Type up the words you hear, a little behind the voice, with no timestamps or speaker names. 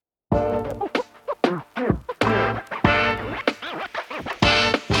What's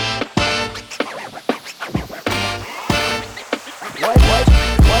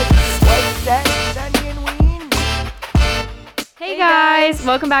that, Sunny and Ween? Hey guys,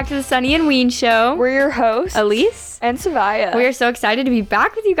 welcome back to the Sunny and Ween Show. We're your hosts, Elise and Savaya. We are so excited to be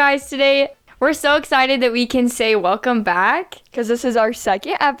back with you guys today. We're so excited that we can say welcome back. Because this is our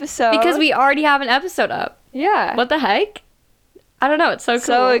second episode. Because we already have an episode up. Yeah. What the heck? I don't know, it's so cool.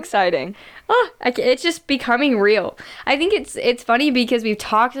 So exciting. Oh, it's just becoming real. I think it's funny because we've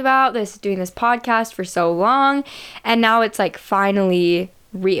talked about doing this podcast for so long, and now it's like finally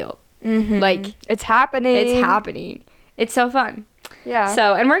real. Mm-hmm. Like it's happening. It's so fun. Yeah.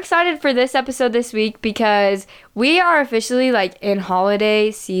 So, and we're excited for this episode this week because we are officially like in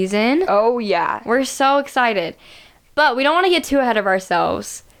holiday season. Oh yeah. We're so excited. But we don't want to get too ahead of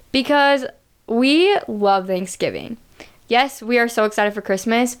ourselves because we love Thanksgiving. Yes, we are so excited for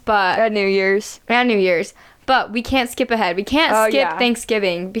Christmas, but And New Year's. But we can't skip ahead. We can't skip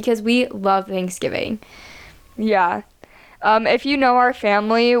Thanksgiving because we love Thanksgiving. Yeah. If you know our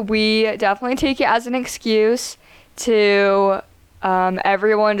family, we definitely take it as an excuse to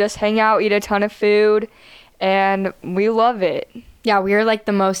everyone just hang out, eat a ton of food, and we love it. Yeah, we are like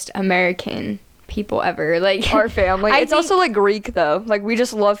the most American people ever. Like our family. It's also like Greek though. Like we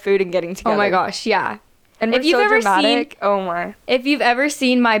just love food and getting together. Oh my gosh, yeah. And if you've so dramatic. Oh my. If you've ever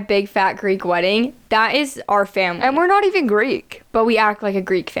seen my big fat Greek wedding, that is our family. And we're not even Greek, but we act like a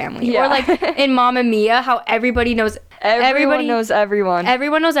Greek family. Yeah. Or like in Mamma Mia, how everybody knows everyone knows everyone.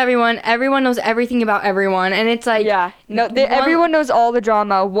 Everyone knows everyone. Everyone knows everything about everyone. And it's like everyone knows all the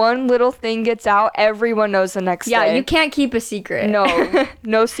drama. One little thing gets out, everyone knows the next day. Yeah, you can't keep a secret. No.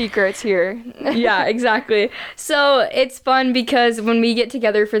 No secrets here. Yeah, exactly. So it's fun because when we get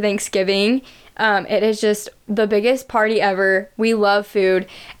together for Thanksgiving, it is just the biggest party ever. We love food.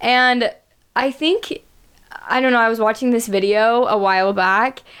 And I think, I don't know, I was watching this video a while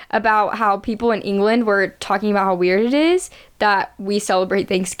back about how people in England were talking about how weird it is that we celebrate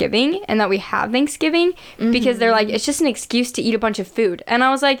Thanksgiving and that we have Thanksgiving because they're like, it's just an excuse to eat a bunch of food. And I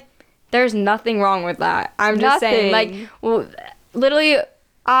was like, there's nothing wrong with that. I'm just saying, like, well, literally,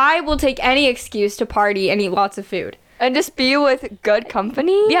 I will take any excuse to party and eat lots of food. And just be with good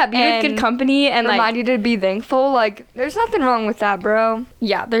company. Yeah, be with good company and remind you to be thankful. Like, there's nothing wrong with that, bro.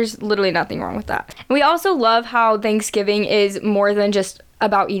 Yeah, there's literally nothing wrong with that. And we also love how Thanksgiving is more than just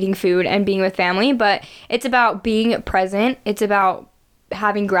about eating food and being with family, but it's about being present. It's about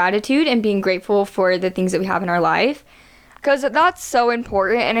having gratitude and being grateful for the things that we have in our life. Because that's so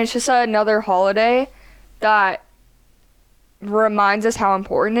important, and it's just another holiday that reminds us how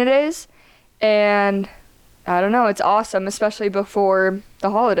important it is. And I don't know, it's awesome, especially before the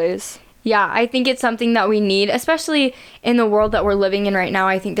holidays. Yeah, I think it's something that we need, especially in the world that we're living in right now.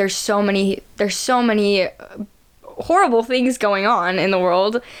 I think there's so many horrible things going on in the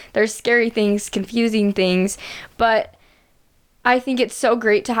world. There's scary things, confusing things, but I think it's so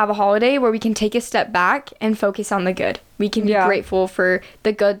great to have a holiday where we can take a step back and focus on the good. We can be grateful for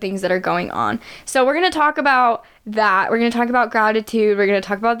the good things that are going on. So we're going to talk about that. We're going to talk about gratitude. We're going to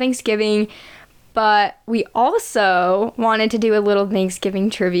talk about Thanksgiving. But we also wanted to do a little Thanksgiving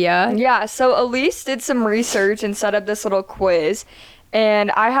trivia. Yeah, so Elise did some research and set up this little quiz.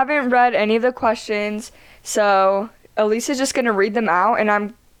 And I haven't read any of the questions, so Elise is just going to read them out, and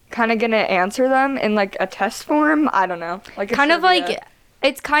I'm kind of going to answer them in, like, a test form. I don't know. Like It's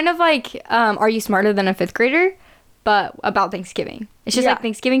kind of like, Are You Smarter Than a Fifth Grader? But about Thanksgiving. It's just like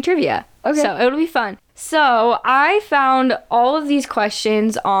Thanksgiving trivia. Okay. So it'll be fun. So I found all of these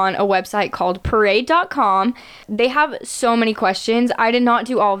questions on a website called parade.com. They have so many questions. I did not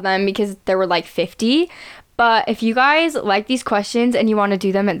do all of them because there were like 50. But if you guys like these questions and you want to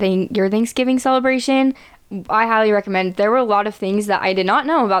do them at your Thanksgiving celebration, I highly recommend. There were a lot of things that I did not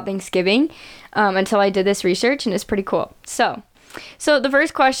know about Thanksgiving until I did this research, and it's pretty cool. So the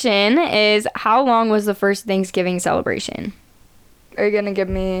first question is, how long was the first Thanksgiving celebration? Are you going to give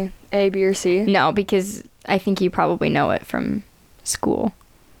me A, B, or C? No, because I think you probably know it from school.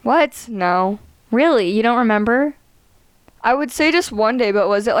 What? No. Really? You don't remember? I would say just one day, but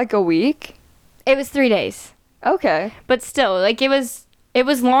was it like a week? It was 3 days. Okay. But still, like, it was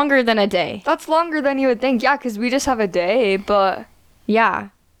longer than a day. That's longer than you would think. Yeah, because we just have a day, but...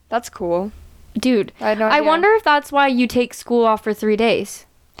 Yeah. That's cool. Dude, I wonder if that's why you take school off for 3 days.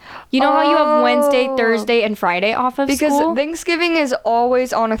 You know how you have Wednesday, Thursday, and Friday off of school? Because Thanksgiving is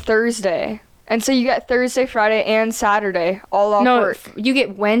always on a Thursday. And so you get Thursday, Friday, and Saturday all off work. You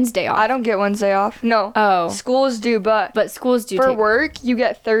get Wednesday off. I don't get Wednesday off. No. Oh. Schools do, but schools do for work, you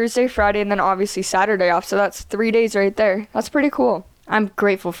get Thursday, Friday, and then obviously Saturday off. So that's 3 days right there. That's pretty cool. I'm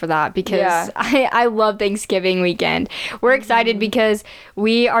grateful for that because Yeah. I love Thanksgiving weekend. We're excited because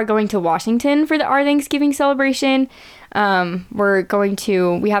we are going to Washington for our Thanksgiving celebration. We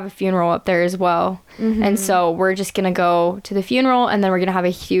have a funeral up there as well. And so we're just going to go to the funeral, and then we're going to have a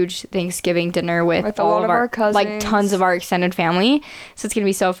huge Thanksgiving dinner with a all lot of of our like tons cousins. of our extended family. So it's going to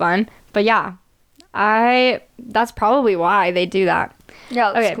be so fun. But yeah, that's probably why they do that.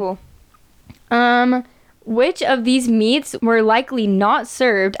 Yeah, that's Okay. cool. Which of these meats were likely not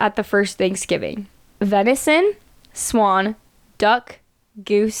served at the first Thanksgiving? Venison, swan, duck,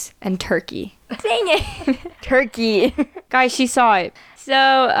 goose, and turkey. Dang it. Turkey. Guys, she saw it.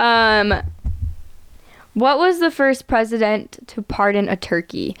 So, what was the first president to pardon a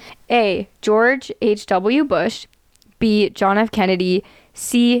turkey? A. George H.W. Bush. B. John F. Kennedy.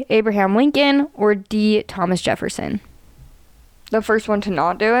 C. Abraham Lincoln. Or D. Thomas Jefferson. The first one to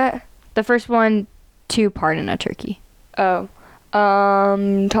not do it? The first one to pardon a turkey. Oh.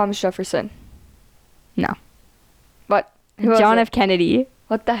 Thomas Jefferson. No. What? Who was John it? F. Kennedy.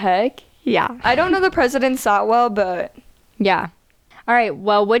 What the heck? Yeah. I don't know the presidents that well, but Yeah. All right.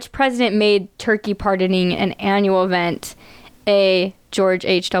 Well, which president made turkey pardoning an annual event? A. George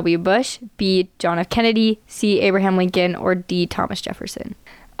H.W. Bush. B. John F. Kennedy. C. Abraham Lincoln. Or D. Thomas Jefferson.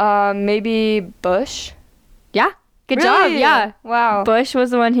 maybe Bush. Yeah. Good job. Really? Yeah. Wow. Bush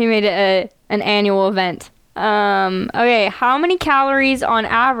was the one who made it an annual event. Okay. How many calories on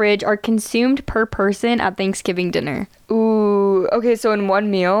average are consumed per person at Thanksgiving dinner? Ooh. Okay, so in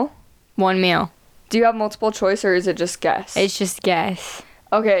one meal, One meal. do you have multiple choice or is it just guess? It's just guess.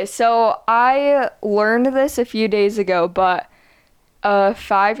 Okay, so I learned this a few days ago, but a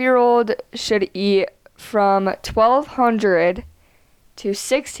 5-year-old should eat from 1,200 to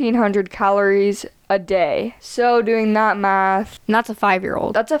 1,600 calories a day. So doing that math, And that's a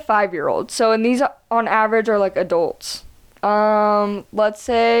 5-year-old. that's a 5-year-old. So, and these on average are like adults. Let's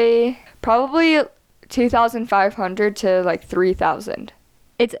say probably 2,500 to like 3,000.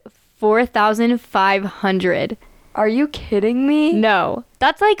 It's 4,500. Are you kidding me? No.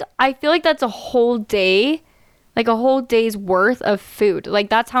 That's like, I feel like that's a whole day, like a whole day's worth of food. Like,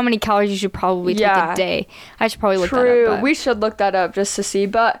 that's how many calories you should probably take Yeah. a day. I should probably look True. that up. We should look that up just to see.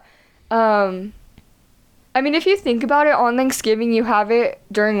 But, I mean, if you think about it, on Thanksgiving, you have it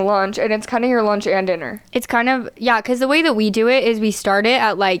during lunch, and it's kind of your lunch and dinner. It's kind of, yeah, because the way that we do it is we start it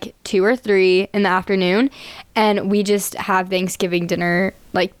at like 2 or 3 in the afternoon, and we just have Thanksgiving dinner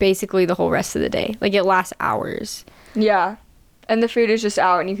like basically the whole rest of the day. Like, it lasts hours. Yeah. And the food is just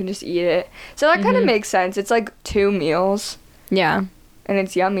out, and you can just eat it. So that kind of makes sense. It's like 2 meals, Yeah. and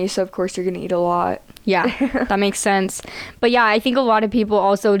it's yummy, so of course you're going to eat a lot. Yeah, that makes sense. But yeah, I think a lot of people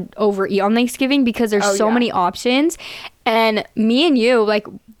also overeat on Thanksgiving because there's Oh, so yeah. many options. And me and you, like,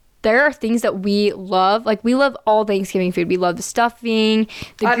 there are things that we love. Like, we love all Thanksgiving food. We love the stuffing,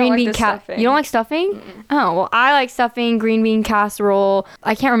 the I don't green like bean the stuffing. You don't like stuffing? Oh, well, I like stuffing, green bean casserole.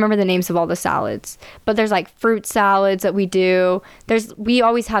 I can't remember the names of all the salads, but there's like fruit salads that we do. We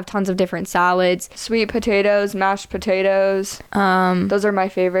always have tons of different salads. Sweet potatoes, mashed potatoes. Those are my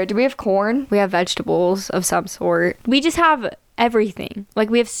favorite. Do we have corn? We have vegetables of some sort. We just have everything. Like,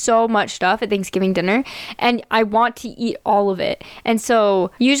 we have so much stuff at Thanksgiving dinner, and I want to eat all of it. And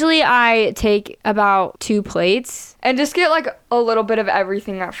so usually I take about 2 plates. And just get like a little bit of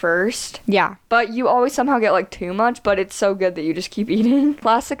everything at first. Yeah. But you always somehow get like too much, but it's so good that you just keep eating.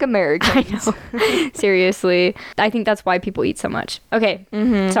 Classic Americans. Seriously. I think that's why people eat so much. Okay.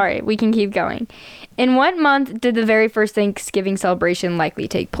 Sorry. We can keep going. In what month did the very first Thanksgiving celebration likely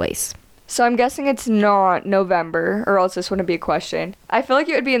take place? So I'm guessing it's not November, or else this wouldn't be a question. I feel like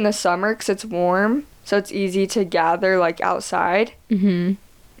it would be in the summer because it's warm, so it's easy to gather like outside. Mm-hmm.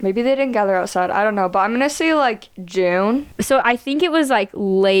 Maybe they didn't gather outside. I don't know, but I'm gonna say like June. So I think it was like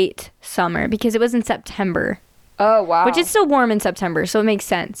late summer because it was in September, Oh wow. which is still warm in September, so it makes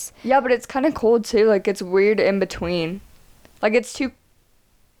sense. Yeah, but it's kind of cold too. Like it's weird in between. Like it's too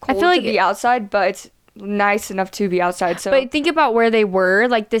I cold feel to like be outside, but it's nice enough to be outside. So But think about where they were.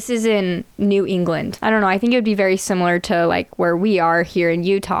 Like, this is in New England. I don't know. I think it would be very similar to, like, where we are here in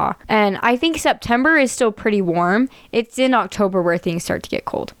Utah. And I think September is still pretty warm. It's in October where things start to get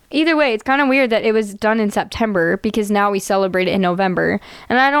cold. Either way, it's kind of weird that it was done in September because now we celebrate it in November.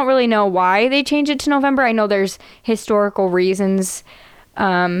 And I don't really know why they changed it to November. I know there's historical reasons.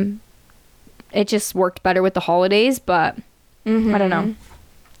 It just worked better with the holidays, but I don't know.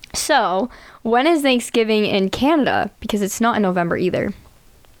 So, when is Thanksgiving in Canada? Because it's not in November either.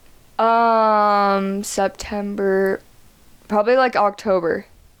 September, probably like October.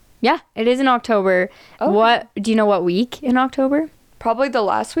 Yeah, it is in October. Oh. Do you know what week in October? Probably the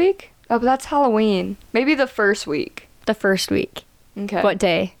last week. Oh, but that's Halloween. Maybe the first week. The first week. Okay. What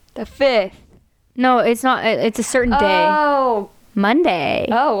day? The 5th. No, it's not. It's a certain day. Oh. Monday.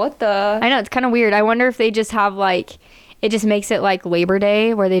 Oh, what the? I know, it's kind of weird. I wonder if they just have like, it just makes it like Labor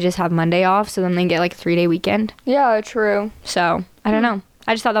Day where they just have Monday off, so then they get like a 3-day weekend. Yeah, true. So I don't know.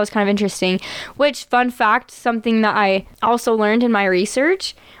 I just thought that was kind of interesting. Which, fun fact, something that I also learned in my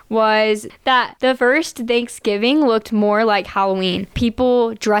research was that the first Thanksgiving looked more like Halloween.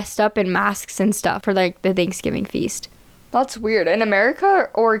 People dressed up in masks and stuff for like the Thanksgiving feast. That's weird. In America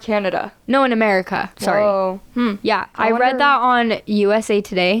or Canada? No, in America. Sorry. Whoa. Yeah, I I read wonder- that on USA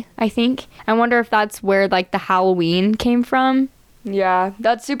Today, I think. I wonder if that's where like the Halloween came from. Yeah,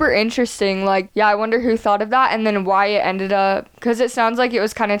 that's super interesting. Like, yeah, I wonder who thought of that and then why it ended up, because it sounds like it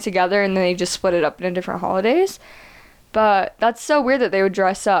was kind of together and then they just split it up into different holidays. But that's so weird that they would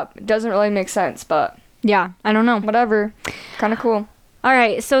dress up. It doesn't really make sense, but Yeah, I don't know. whatever. Kind of cool. All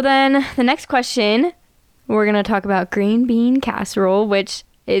right, so then the next question, we're going to talk about green bean casserole, which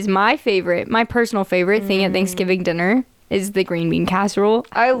is my personal favorite thing at Thanksgiving dinner is the green bean casserole.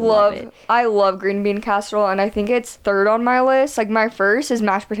 I it. love green bean casserole, and I think it's third on my list. Like, my first is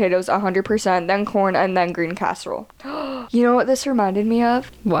mashed potatoes 100%, then corn, and then green casserole. You know what this reminded me of?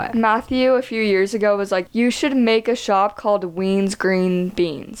 What? Matthew a few years ago was like, you should make a shop called Ween's Green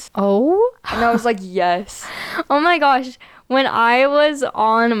Beans. Oh? And I was like, yes. Oh my gosh. When I was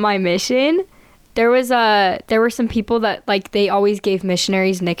on my mission, there were some people that like they always gave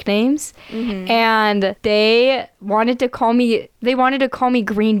missionaries nicknames, and they wanted to call me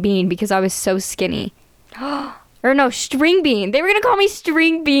Green Bean because I was so skinny. Or no, String Bean. They were gonna call me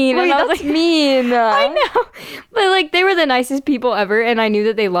String Bean. Wait, and I was that's like, mean. I know, but like they were the nicest people ever, and I knew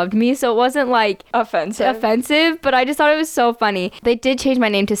that they loved me, so it wasn't like offensive. But I just thought it was so funny. They did change my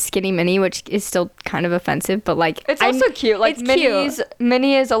name to Skinny Minnie, which is still kind of offensive, but like It's also cute. Like, it's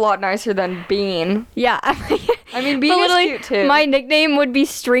Minnie is a lot nicer than Bean. Yeah. I mean, Bean But is literally, cute too. my nickname would be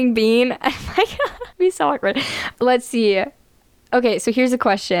String Bean. I'm like, it'd be so awkward. Let's see. Okay, so here's a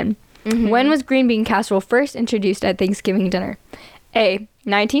question. When was green bean casserole first introduced at Thanksgiving dinner? A,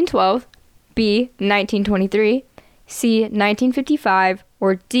 1912, B, 1923, C, 1955,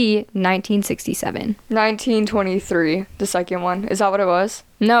 or D, 1967? 1923, the second one. Is that what it was?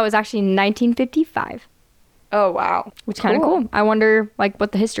 No, it was actually 1955. Oh, wow. Which is kind of cool. I wonder, like,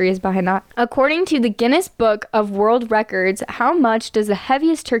 what the history is behind that. According to the Guinness Book of World Records, how much does the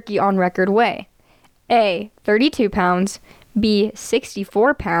heaviest turkey on record weigh? A, 32 pounds, B,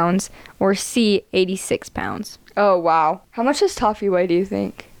 64 pounds, or C, 86 pounds? Oh, wow. How much does Toffee weigh, do you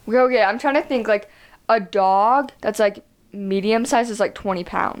think? Okay, I'm trying to think, like, a dog that's, like, medium size is, like, 20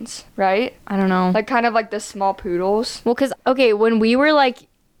 pounds, right? I don't know. Like, kind of like the small poodles. Well, because, okay, when we were, like,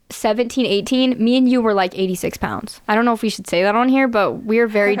 17, 18, me and you were, like, 86 pounds. I don't know if we should say that on here, but we're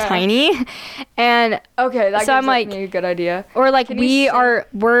very tiny. And Okay, that so I'm gives like, me a good idea. or, like, Can you say-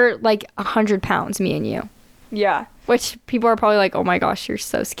 we're, like, 100 pounds, me and you. Yeah. Which people are probably like, oh my gosh, you're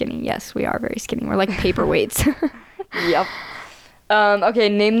so skinny. Yes, we are very skinny. We're like paperweights. Yep. Okay,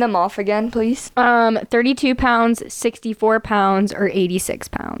 name them off again, please. 32 pounds, 64 pounds, or 86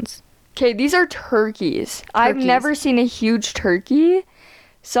 pounds. Okay, these are turkeys. I've Turkeys. never seen a huge turkey,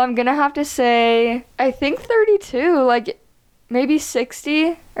 so I'm gonna have to say, I think 32, like maybe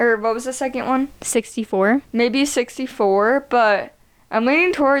 60, or what was the second one? 64. Maybe 64, but I'm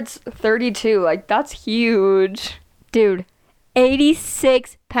leaning towards 32. Like, that's huge. Dude,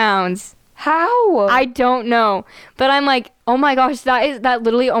 86 pounds. How? I don't know. But I'm like, oh my gosh, that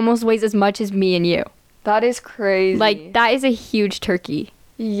literally almost weighs as much as me and you. That is crazy. Like, that is a huge turkey.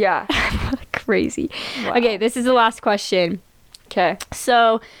 Yeah. Crazy. Wow. Okay, this is the last question. Okay.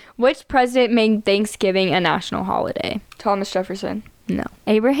 So, which president made Thanksgiving a national holiday? Thomas Jefferson. No.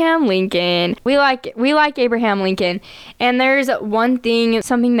 Abraham Lincoln. We like Abraham Lincoln. And there's one thing,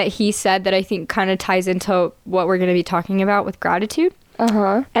 something that he said that I think kind of ties into what we're going to be talking about with gratitude.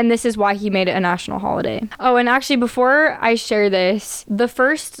 Uh-huh. And this is why he made it a national holiday. Oh, and actually, before I share this, the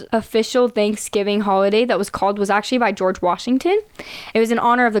first official Thanksgiving holiday that was called was actually by George Washington. It was in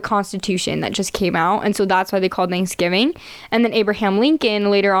honor of the Constitution that just came out, and so that's why they called Thanksgiving. And then Abraham Lincoln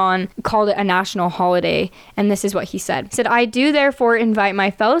later on called it a national holiday, and this is what he said. He said, "I do therefore invite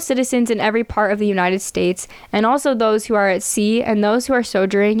my fellow citizens in every part of the United States, and also those who are at sea and those who are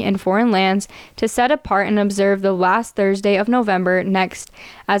sojourning in foreign lands, to set apart and observe the last Thursday of November next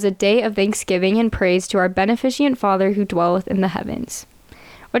as a day of thanksgiving and praise to our beneficent Father who dwelleth in the heavens."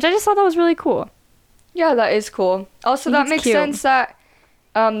 Which I just thought that was really cool. Yeah, that is cool. Also, I think that it's makes cute. sense that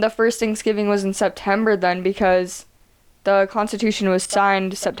the first Thanksgiving was in September then, because the Constitution was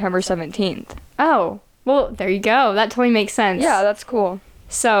signed September 17th. Oh, well, there you go. That totally makes sense. Yeah, that's cool.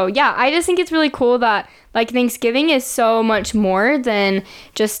 So yeah, I just think it's really cool that like Thanksgiving is so much more than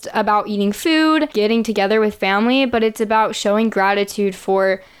just about eating food, getting together with family, but it's about showing gratitude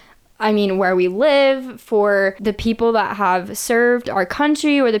for, I mean, where we live, for the people that have served our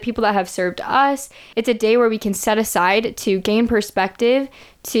country or the people that have served us. It's a day where we can set aside to gain perspective,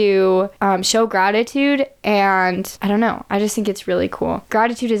 to show gratitude, and I don't know, I just think it's really cool.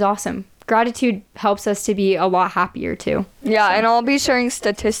 Gratitude is awesome. Gratitude helps us to be a lot happier too. Yeah, and I'll be sharing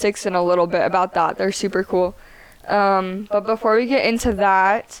statistics in a little bit about that. They're super cool. But before we get into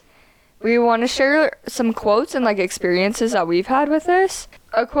that, we want to share some quotes and like experiences that we've had with this.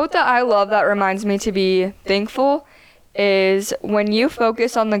 A quote that I love that reminds me to be thankful is, when you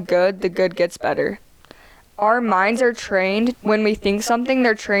focus on the good gets better. Our minds are trained, when we think something,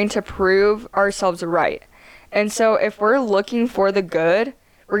 they're trained to prove ourselves right. And so if we're looking for the good,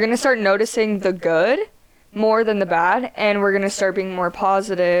 we're going to start noticing the good more than the bad, and we're going to start being more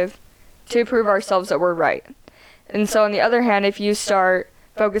positive to prove ourselves that we're right. And so on the other hand, if you start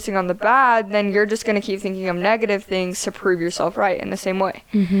focusing on the bad, then you're just going to keep thinking of negative things to prove yourself right in the same way.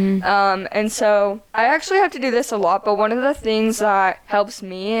 And so I actually have to do this a lot, but one of the things that helps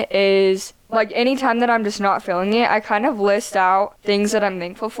me is, like, anytime that I'm just not feeling it, I kind of list out things that I'm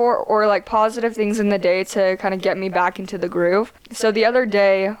thankful for, or like positive things in the day to kind of get me back into the groove. So the other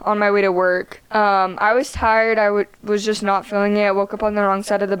day on my way to work, I was tired. I was just not feeling it. I woke up on the wrong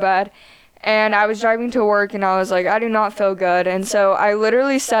side of the bed. And I was driving to work and I was like, I do not feel good. And so I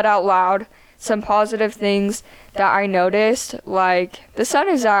literally said out loud some positive things that I noticed, like, the sun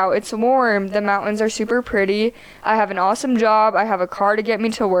is out, it's warm, the mountains are super pretty, I have an awesome job, I have a car to get me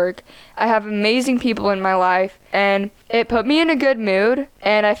to work, I have amazing people in my life, and it put me in a good mood,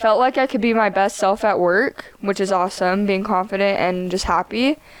 and I felt like I could be my best self at work, which is awesome, being confident and just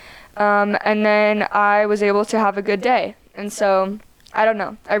happy. And then I was able to have a good day. And so, I don't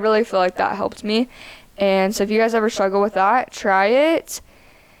know, I really feel like that helped me. And so if you guys ever struggle with that, try it.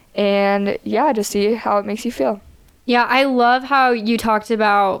 And yeah, just see how it makes you feel. Yeah, I love how you talked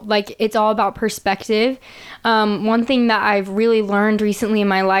about, like, it's all about perspective. One thing that I've really learned recently in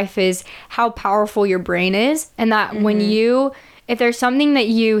my life is how powerful your brain is. And that when if there's something that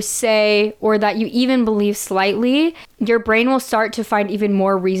you say or that you even believe slightly, your brain will start to find even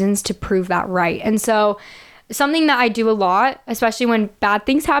more reasons to prove that right. And so something that I do a lot, especially when bad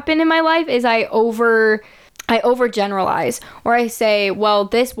things happen in my life, is I overgeneralize, or I say, well,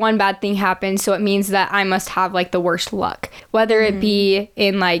 this one bad thing happened, so it means that I must have like the worst luck, whether it be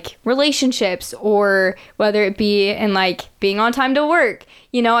in like relationships or whether it be in like being on time to work.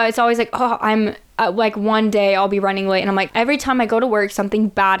 You know, it's always like, oh, I'm like one day I'll be running late, and I'm like, every time I go to work, something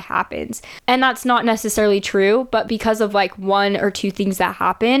bad happens. And that's not necessarily true, but because of like one or two things that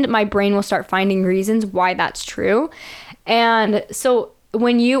happened, my brain will start finding reasons why that's true. And so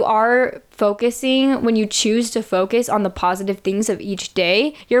when you are focusing, when you choose to focus on the positive things of each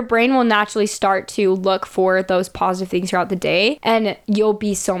day, your brain will naturally start to look for those positive things throughout the day, and you'll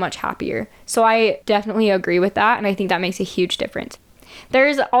be so much happier. So I definitely agree with that, and I think that makes a huge difference.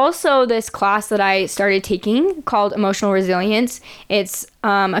 There's also this class that I started taking called Emotional Resilience. It's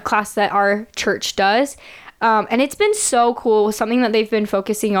a class that our church does, and it's been so cool. Something that they've been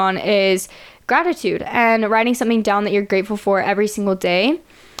focusing on is gratitude and writing something down that you're grateful for every single day.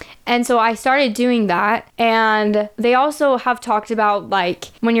 And so I started doing that. And they also have talked about, like,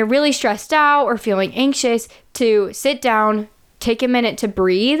 when you're really stressed out or feeling anxious, to sit down, take a minute to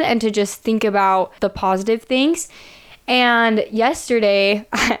breathe, and to just think about the positive things. And yesterday,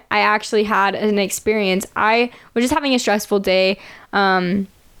 I actually had an experience. I was just having a stressful day. I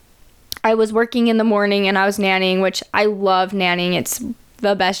was working in the morning and I was nannying, which I love nannying. It's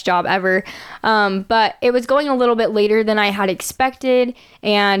the best job ever. But it was going a little bit later than I had expected,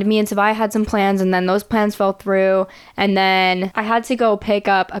 and me and Savai had some plans, and then those plans fell through, and then I had to go pick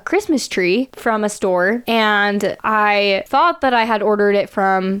up a Christmas tree from a store, and I thought that I had ordered it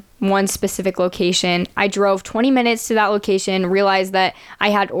from one specific location. I drove 20 minutes to that location, realized that I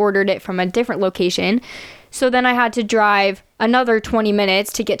had ordered it from a different location. So then I had to drive another 20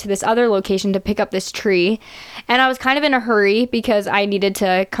 minutes to get to this other location to pick up this tree. And I was kind of in a hurry because I needed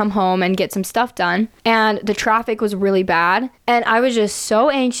to come home and get some stuff done. And the traffic was really bad. And I was just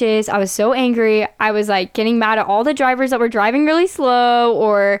so anxious. I was so angry. I was like getting mad at all the drivers that were driving really slow,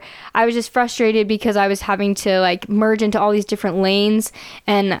 or I was just frustrated because I was having to like merge into all these different lanes.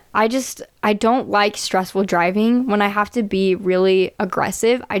 And I don't like stressful driving. When I have to be really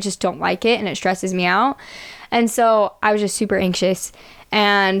aggressive, I just don't like it, and it stresses me out. And so I was just super anxious.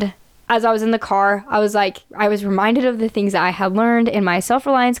 And as I was in the car, I was reminded of the things that I had learned in my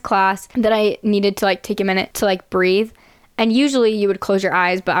self-reliance class, that I needed to like take a minute to like breathe And usually you would close your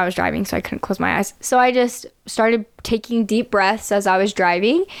eyes, but I was driving, so I couldn't close my eyes. So I just started taking deep breaths as I was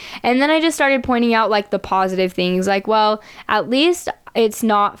driving. And then I just started pointing out like the positive things. Like, well, at least it's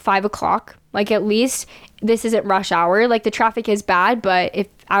not 5 o'clock. Like, at least this isn't rush hour. Like, the traffic is bad, but if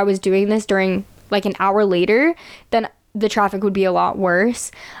I was doing this during like an hour later, then the traffic would be a lot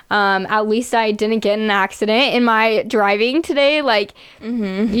worse. At least I didn't get in an accident in my driving today. Like,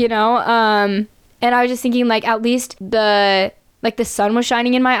 you know, and I was just thinking, like, at least the sun was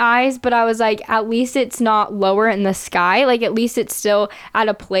shining in my eyes, but I was like, at least it's not lower in the sky. Like, at least it's still at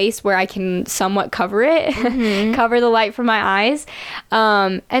a place where I can somewhat cover it, cover the light from my eyes.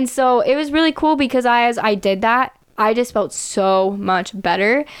 And so it was really cool because as I did that, I just felt so much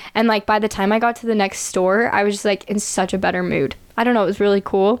better. And like by the time I got to the next store, I was just like in such a better mood. I don't know, it was really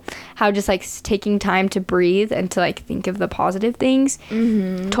cool how just like taking time to breathe and to like think of the positive things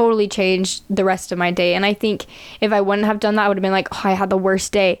totally changed the rest of my day. And I think if I wouldn't have done that, I would have been like, oh, I had the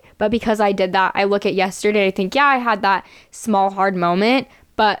worst day. But because I did that, I look at yesterday, I think, yeah, I had that small hard moment,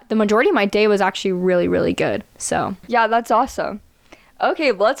 but the majority of my day was actually really, really good. So Yeah, that's awesome.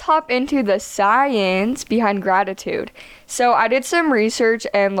 Okay, let's hop into the science behind gratitude. So I did some research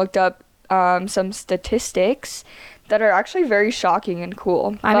and looked up some statistics that are actually very shocking and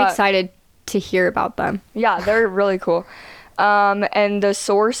cool. I'm excited to hear about them. Yeah, they're really cool. And the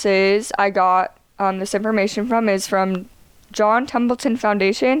sources I got this information from is from John Templeton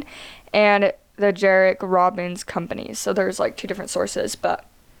Foundation and the Jairek Robbins Company. So there's like 2 different sources, but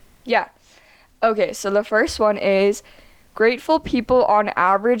yeah. Okay, so the first one is grateful people on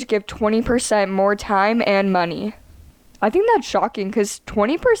average give 20% more time and money. I think that's shocking because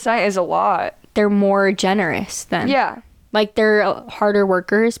 20% is a lot. They're more generous then. Yeah. Like, they're harder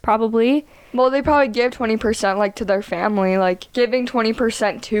workers, probably. Well, they probably give 20% like to their family, like giving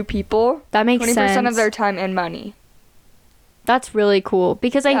 20% to people. That makes 20% sense. of their time and money. That's really cool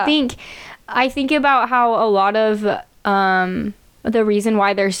because Yeah. I think about how a lot of the reason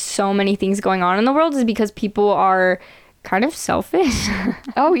why there's so many things going on in the world is because people are kind of selfish.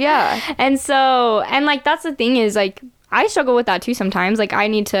 Oh, yeah. And so, and like, that's the thing is like, I struggle with that too sometimes. Like, I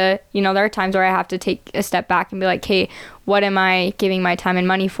need to, you know, there are times where I have to take a step back and be like, hey, what am I giving my time and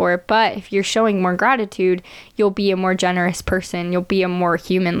money for? But if you're showing more gratitude, you'll be a more generous person. You'll be a more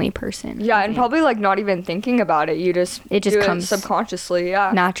humanly person. Yeah, and probably like not even thinking about it. You just It just do comes subconsciously,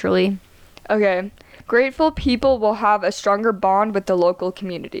 yeah. naturally. Okay. Grateful people will have a stronger bond with the local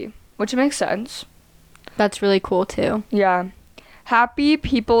community, which makes sense. That's really cool too. Yeah. Happy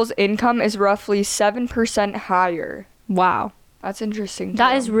people's income is roughly 7% higher. Wow. That's interesting.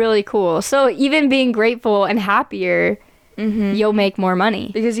 That is really cool. So even being grateful and happier, you'll make more money.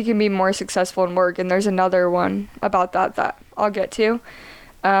 because you can be more successful in work. And there's another one about that I'll get to.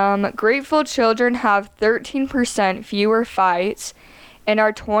 Grateful children have 13% fewer fights and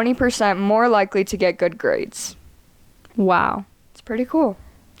are 20% more likely to get good grades. Wow. It's pretty cool.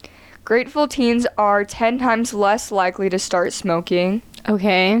 Grateful teens are 10 times less likely to start smoking.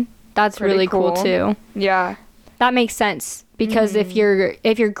 Okay. That's Pretty really cool cool. too. Yeah. That makes sense because if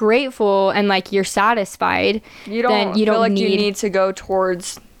you're grateful and like you're satisfied, You don't then you feel don't like need you need to go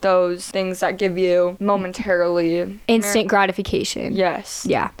towards those things that give you momentarily instant gratification. Yes.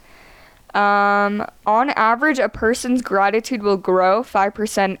 Yeah. On average, a person's gratitude will grow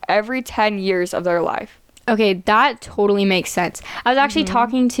 5% every 10 years of their life. Okay, that totally makes sense. I was actually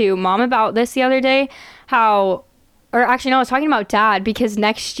talking to Mom about this the other day, I was talking about Dad because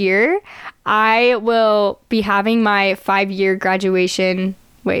next year I will be having my 5-year graduation.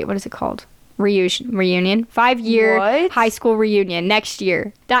 Wait, what is it called? Reunion. 5-year What? high school reunion next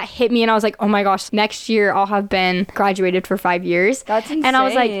year. That hit me and I was like, oh my gosh, next year I'll have been graduated for 5 years. That's insane. And I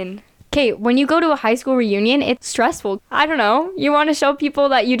was like, okay, when you go to a high school reunion, it's stressful. I don't know. You want to show people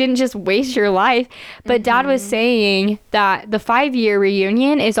that you didn't just waste your life. But Dad was saying that the 5-year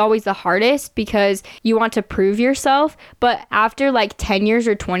reunion is always the hardest because you want to prove yourself. But after like 10 years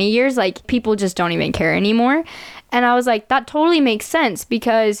or 20 years, like people just don't even care anymore. And I was like, that totally makes sense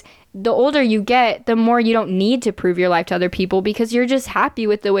because the older you get, the more you don't need to prove your life to other people because you're just happy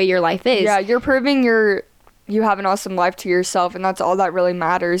with the way your life is. yeah, you're proving you have an awesome life to yourself, and that's all that really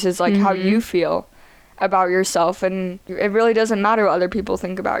matters is like how you feel about yourself, and it really doesn't matter what other people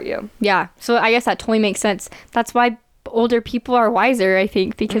think about you. Yeah, so I guess that totally makes sense. That's why older people are wiser, I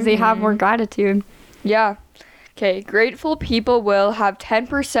think, because they have more gratitude. Yeah. Okay, grateful people will have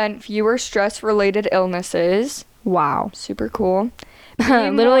 10% fewer stress-related illnesses. Wow. Super cool.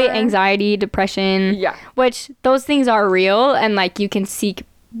 Literally more- anxiety, depression. Yeah. Which those things are real and like you can seek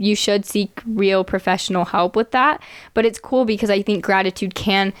you should seek real professional help with that. But it's cool because I think gratitude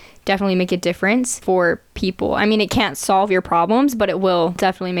can definitely make a difference for people. I mean, it can't solve your problems, but it will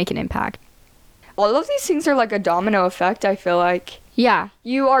definitely make an impact. All of these things are like a domino effect, I feel like. Yeah.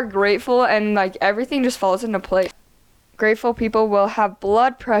 You are grateful and like everything just falls into place. Grateful people will have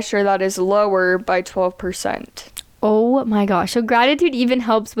blood pressure that is lower by 12%. Oh my gosh. So gratitude even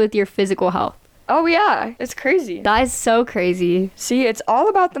helps with your physical health. Oh yeah, it's crazy. That is so crazy. See, it's all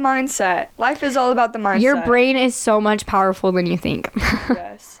about the mindset. Life is all about the mindset. Your brain is so much powerful than you think.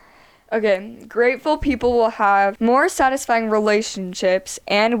 Yes. Okay, grateful people will have more satisfying relationships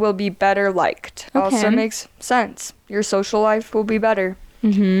and will be better liked. Okay. Also makes sense. Your social life will be better.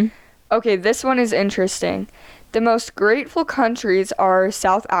 Mm-hmm. Okay, this one is interesting. The most grateful countries are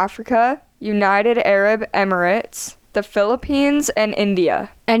South Africa, United Arab Emirates, the Philippines, and India.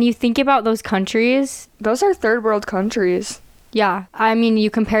 And you think about those countries. Those are third world countries. Yeah. I mean, you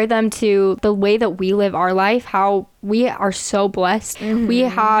compare them to the way that we live our life, how we are so blessed. Mm-hmm. We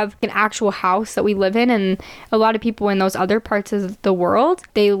have an actual house that we live in, and a lot of people in those other parts of the world,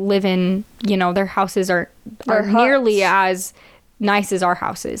 they live in, their houses are nearly as nice as our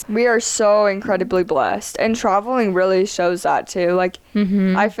houses. We are so incredibly blessed, and traveling really shows that too. Like,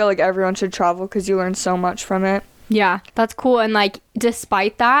 I feel like everyone should travel because you learn so much from it. Yeah, that's cool. And like,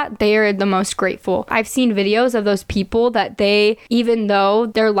 despite that, they are the most grateful. I've seen videos of those people that even though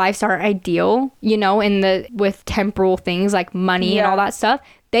their lives aren't ideal, with temporal things like money and all that stuff,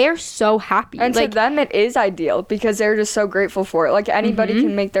 they are so happy. And to them, it is ideal because they're just so grateful for it. Like, anybody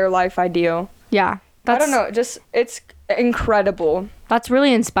can make their life ideal. Yeah. I don't know. It's incredible. That's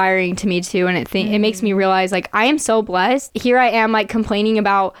really inspiring to me too, and it makes me realize, like, I am so blessed. Here I am, like, complaining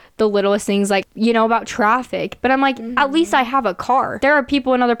about the littlest things, like, about traffic, but I'm like, at least I have a car. There are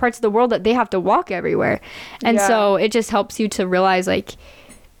people in other parts of the world that they have to walk everywhere, and so it just helps you to realize, like,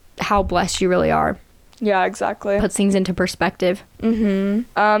 how blessed you really are. Yeah, exactly. Puts things into perspective. And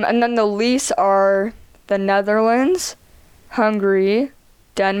then the least are the Netherlands, Hungary,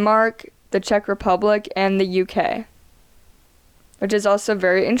 Denmark, the Czech Republic, and the UK. Which is also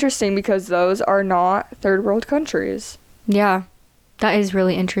very interesting because those are not third world countries. Yeah, that is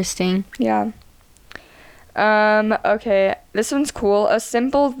really interesting. Yeah. Okay, this one's cool. A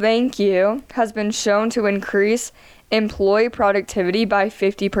simple thank you has been shown to increase employee productivity by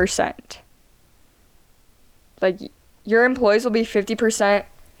 50%. Like, your employees will be 50%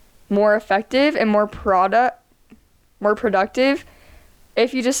 more effective and more productive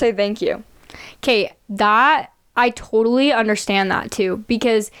if you just say thank you. Okay, I totally understand that too,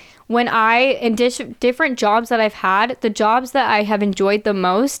 because when in different jobs that I've had, the jobs that I have enjoyed the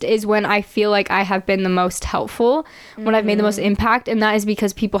most is when I feel like I have been the most helpful, when I've made the most impact, and that is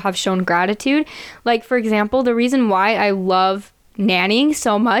because people have shown gratitude. Like, for example, the reason why I love nannying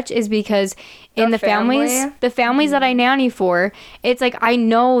so much is because in the families that I nanny for, it's like I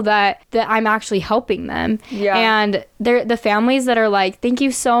know that I'm actually helping them. Yeah. And the families that are like, thank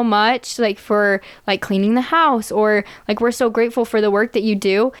you so much, like, for like cleaning the house, or like, we're so grateful for the work that you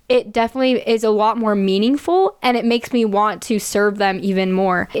do. It definitely is a lot more meaningful, and it makes me want to serve them even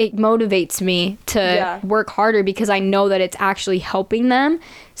more. It motivates me to work harder because I know that it's actually helping them.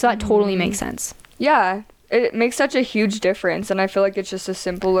 So that totally makes sense. Yeah. It makes such a huge difference, and I feel like it's just a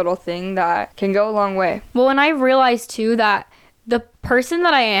simple little thing that can go a long way. Well, and I realized too that the person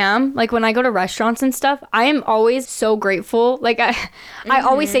that I am, like, when I go to restaurants and stuff, I am always so grateful. Like, I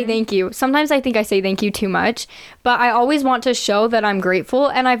always say thank you. Sometimes I think I say thank you too much, but I always want to show that I'm grateful.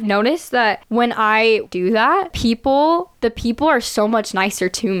 And I've noticed that when I do that, the people are so much nicer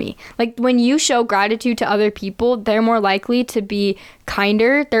to me. Like, when you show gratitude to other people, they're more likely to be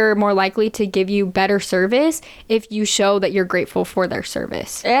kinder. They're more likely to give you better service if you show that you're grateful for their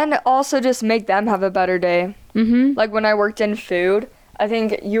service. And also just make them have a better day. Like, when I worked in food, I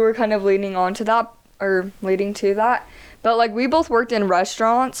think you were kind of leading to that. But, like, we both worked in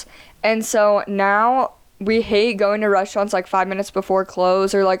restaurants, and so now we hate going to restaurants, like, 5 minutes before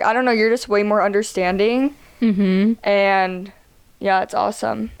close, or, like, I don't know, you're just way more understanding. And, yeah, it's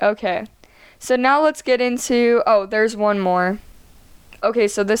awesome. Okay. So now let's get into, there's one more. Okay,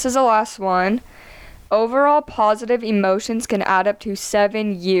 so this is the last one. Overall positive emotions can add up to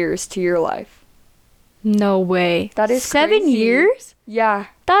 7 years to your life. No way. That is 7 crazy. years? Yeah.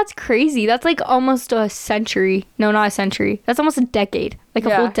 That's crazy. That's like almost a century. No, not a century. That's almost a decade. Like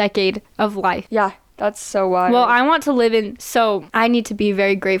a full decade of life. Yeah, that's so wild. Well, I want to live so I need to be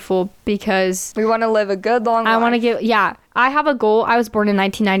very grateful because we want to live a good long life. I want to I have a goal. I was born in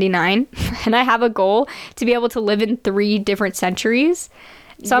 1999 and I have a goal to be able to live in 3 different centuries.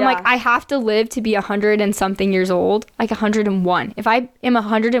 So I'm like, Yeah. I have to live to be 100 and something years old, like 101. If I am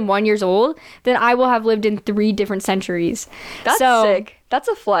 101 years old, then I will have lived in 3 different centuries. That's So, sick. That's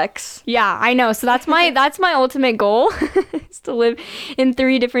a flex. Yeah, I know. So that's my ultimate goal is to live in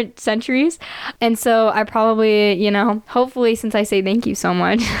 3 different centuries. And so I probably, hopefully, since I say thank you so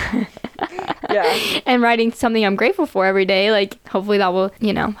much Yeah. and writing something I'm grateful for every day, like hopefully that will,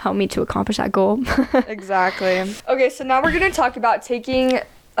 help me to accomplish that goal. Exactly. Okay, so now we're going to talk about taking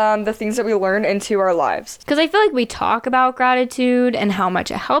the things that we learn into our lives. Because I feel like we talk about gratitude and how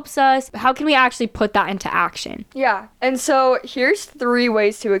much it helps us. How can we actually put that into action? Yeah. And so here's 3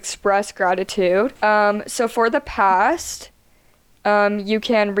 ways to express gratitude. So for the past, you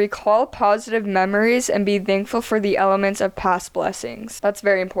can recall positive memories and be thankful for the elements of past blessings. That's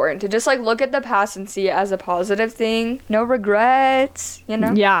very important to just like look at the past and see it as a positive thing. No regrets,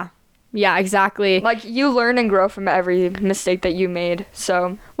 Yeah, exactly. Like you learn and grow from every mistake that you made.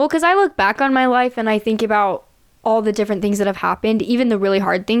 So, Well, because I look back on my life and I think about all the different things that have happened, even the really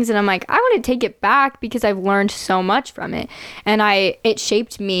hard things, and I'm like, I want to take it back because I've learned so much from it, and it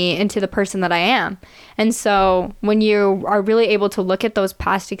shaped me into the person that I am. And so when you are really able to look at those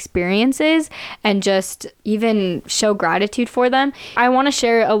past experiences and just even show gratitude for them, I want to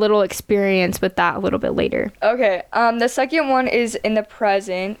share a little experience with that a little bit later. okay. The second one is in the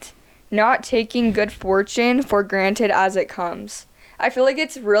present, not taking good fortune for granted as it comes. I feel like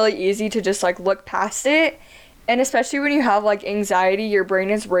it's really easy to just like look past it. And especially when you have like anxiety, your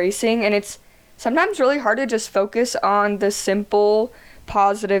brain is racing, and it's sometimes really hard to just focus on the simple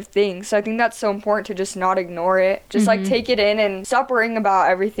positive things. So I think that's so important to just not ignore it. Just like take it in and stop worrying about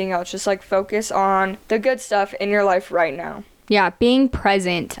everything else. Just like focus on the good stuff in your life right now. Yeah, being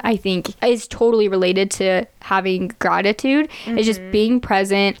present, I think, is totally related to having gratitude. It's just being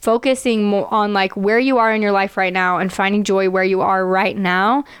present, focusing more on like where you are in your life right now and finding joy where you are right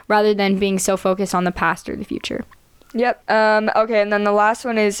now rather than being so focused on the past or the future. Yep. Okay, and then the last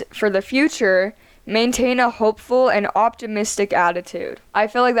one is for the future, maintain a hopeful and optimistic attitude. I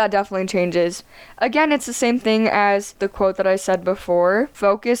feel like that definitely changes. Again, it's the same thing as the quote that I said before.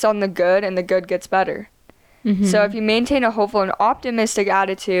 Focus on the good and the good gets better. So if you maintain a hopeful and optimistic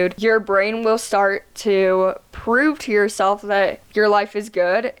attitude, your brain will start to prove to yourself that your life is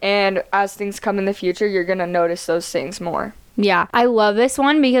good, and as things come in the future, you're going to notice those things more. Yeah, I love this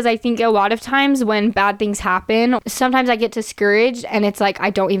one because I think a lot of times when bad things happen, sometimes I get discouraged and it's like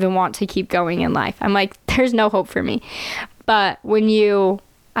I don't even want to keep going in life. I'm like, there's no hope for me. But when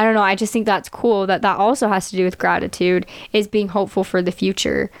I don't know, I just think that's cool that also has to do with gratitude, is being hopeful for the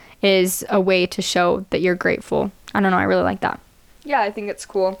future is a way to show that you're grateful. I don't know, I really like that. Yeah, I think it's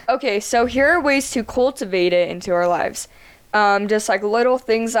cool. Okay, so here are ways to cultivate it into our lives. Just like little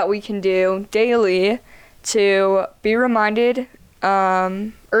things that we can do daily to be reminded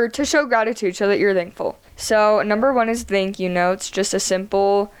or to show gratitude so that you're thankful. So number 1 is thank you notes. Just a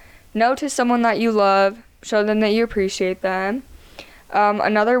simple note to someone that you love. Show them that you appreciate them.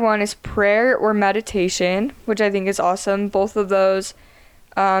 Another one is prayer or meditation, which I think is awesome. Both of those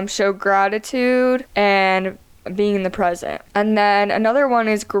show gratitude and being in the present. And then another one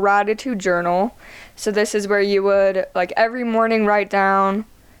is gratitude journal. So this is where you would like every morning write down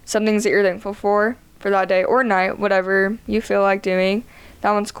some things that you're thankful for that day or night, whatever you feel like doing.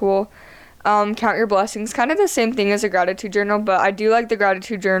 That one's cool. Count your blessings, kind of the same thing as a gratitude journal, but I do like the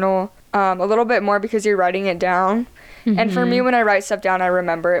gratitude journal a little bit more because you're writing it down. And for me, when I write stuff down, I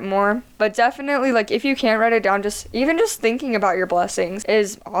remember it more. But definitely, like, if you can't write it down, just thinking about your blessings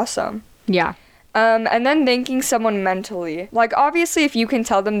is awesome. Yeah. And then thanking someone mentally. Like, obviously, if you can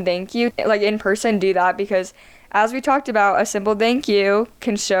tell them thank you, like, in person, do that. Because, as we talked about, a simple thank you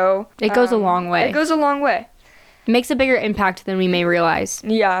can show... It goes a long way. It goes a long way. It makes a bigger impact than we may realize.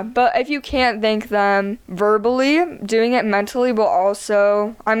 Yeah, but if you can't thank them verbally, doing it mentally will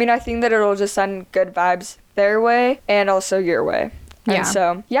also... I think that it'll just send good vibes their way and also your way. Yeah. And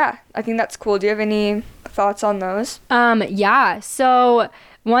so, yeah, I think that's cool. Do you have any thoughts on those? Yeah. So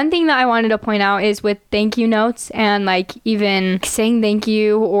one thing that I wanted to point out is with thank you notes and like even saying thank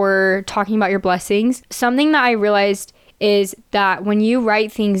you or talking about your blessings, something that I realized is that when you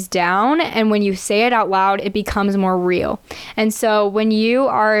write things down and when you say it out loud, it becomes more real. And so when you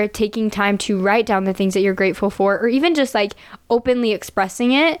are taking time to write down the things that you're grateful for, or even just like openly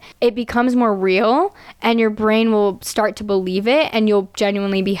expressing it, it becomes more real and your brain will start to believe it and you'll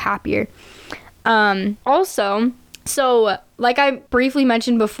genuinely be happier. Also, so like I briefly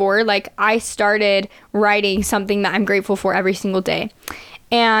mentioned before, like I started writing something that I'm grateful for every single day.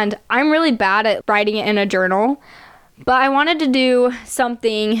 And I'm really bad at writing it in a journal. But I wanted to do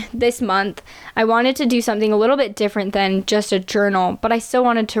something this month. I wanted to do something a little bit different than just a journal, but I still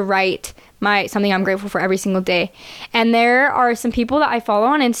wanted to write something I'm grateful for every single day. And there are some people that I follow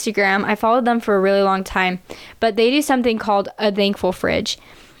on Instagram. I followed them for a really long time, but they do something called a thankful fridge.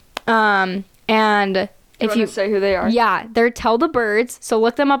 And if you say who they are. Yeah, they're Tell the Birds. So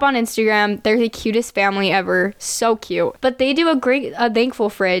look them up on Instagram. They're the cutest family ever. So cute. But they do a thankful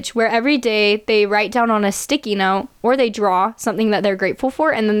fridge where every day they write down on a sticky note or they draw something that they're grateful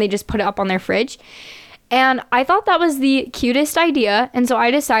for and then they just put it up on their fridge. And I thought that was the cutest idea. And so I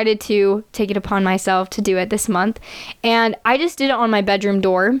decided to take it upon myself to do it this month. And I just did it on my bedroom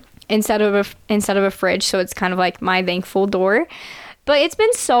door instead of a fridge. So it's kind of like my thankful door. But it's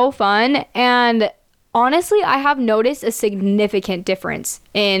been so fun. And honestly, I have noticed a significant difference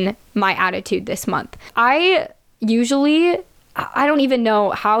in my attitude this month. I don't even know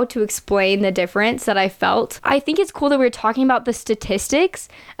how to explain the difference that I felt. I think it's cool that we're talking about the statistics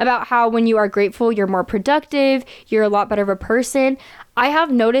about how when you are grateful, you're more productive, you're a lot better of a person. I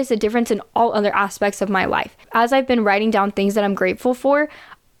have noticed a difference in all other aspects of my life. As I've been writing down things that I'm grateful for,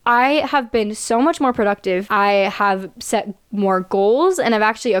 I have been so much more productive. I have set more goals and I've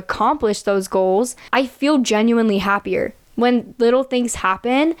actually accomplished those goals. I feel genuinely happier. When little things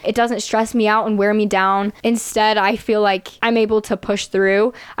happen, it doesn't stress me out and wear me down. Instead, I feel like I'm able to push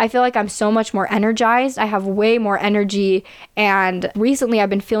through. I feel like I'm so much more energized. I have way more energy. And recently, I've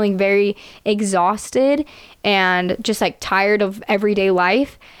been feeling very exhausted and just like tired of everyday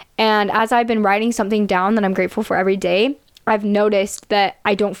life. And as I've been writing something down that I'm grateful for every day, I've noticed that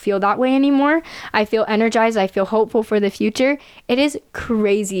I don't feel that way anymore. I feel energized. I feel hopeful for the future. It is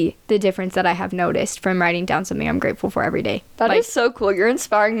crazy the difference that I have noticed from writing down something I'm grateful for every day. That is so cool. You're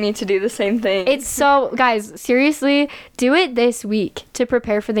inspiring me to do the same thing. It's so, guys, seriously, do it this week to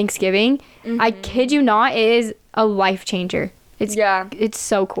prepare for Thanksgiving. I kid you not, it is a life changer. It's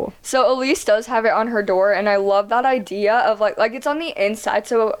so cool. So Elise does have it on her door, and I love that idea of like it's on the inside.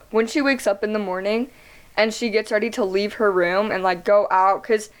 So when she wakes up in the morning, and she gets ready to leave her room and, like, go out.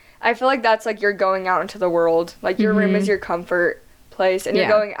 Because I feel like that's, like, you're going out into the world. Like, your room is your comfort place, and you're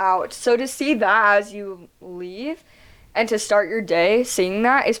going out. So to see that as you leave and to start your day, seeing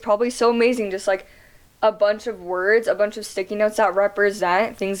that is probably so amazing. Just, like, a bunch of words, a bunch of sticky notes that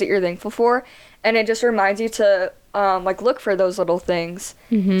represent things that you're thankful for. And it just reminds you to, look for those little things.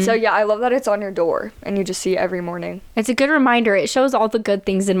 So, yeah, I love that it's on your door and you just see it every morning. It's a good reminder. It shows all the good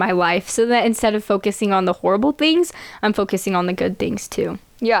things in my life so that instead of focusing on the horrible things, I'm focusing on the good things too.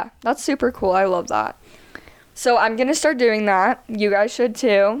 Yeah, that's super cool. I love that. So I'm going to start doing that. You guys should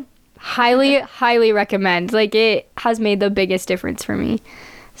too. Highly, highly recommend. Like, it has made the biggest difference for me.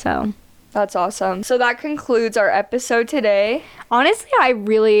 So that's awesome. So that concludes our episode today. Honestly, I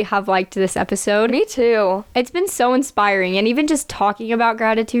really have liked this episode. Me too. It's been so inspiring. And even just talking about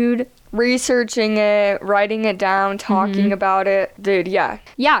gratitude, researching it, writing it down, talking about it. Dude, yeah.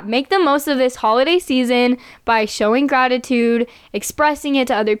 Yeah, make the most of this holiday season by showing gratitude, expressing it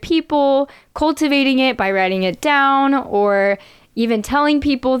to other people, cultivating it by writing it down, or even telling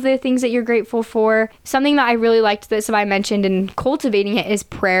people the things that you're grateful for. Something that I really liked that I mentioned in cultivating it is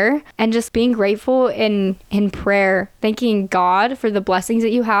prayer, and just being grateful in prayer, thanking God for the blessings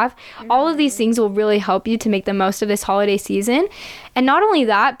that you have. All of these things will really help you to make the most of this holiday season. And not only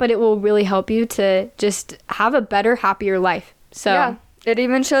that, but it will really help you to just have a better, happier life. So yeah, it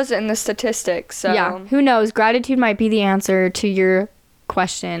even shows it in the statistics. So yeah, who knows? Gratitude might be the answer to your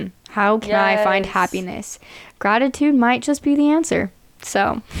question. How can I find happiness? Gratitude might just be the answer.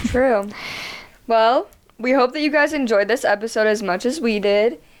 So true. Well, we hope that you guys enjoyed this episode as much as we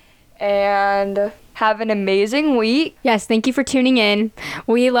did, and have an amazing week. Yes, thank you for tuning in.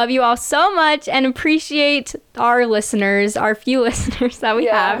 We love you all so much and appreciate our listeners, our few listeners that we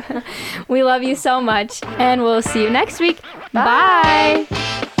have. We love you so much, and we'll see you next week. Bye.